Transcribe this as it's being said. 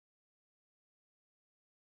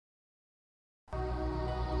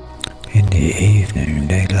the evening,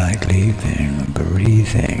 daylight leaving,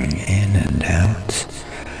 breathing in and out,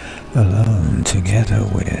 alone together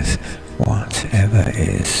with whatever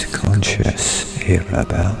is conscious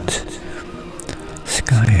hereabout.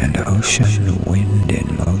 Sky and ocean, wind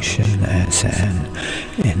in motion as an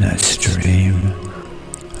inner stream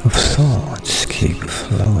of thoughts keep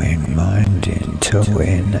flowing, mind in tow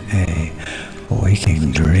in a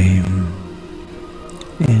waking dream.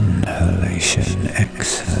 Inhalation,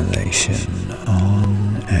 exhalation,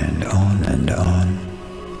 on and on and on.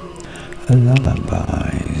 A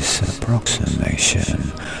lullaby's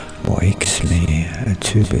approximation wakes me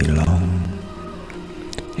to belong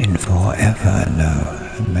in forever,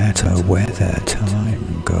 no matter whether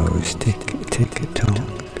time goes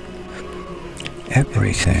tick-tick-tock.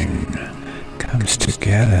 Everything comes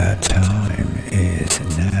together, time is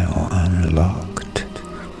now unlocked.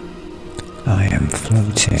 I am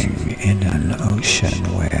floating in an ocean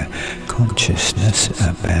where consciousness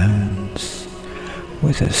abounds,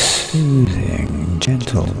 with a soothing,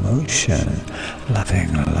 gentle motion,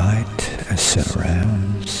 loving light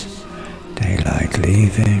surrounds. Daylight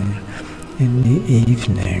leaving, in the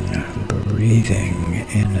evening, breathing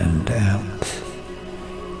in and out.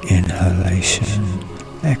 Inhalation,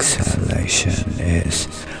 exhalation is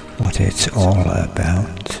what it's all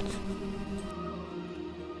about.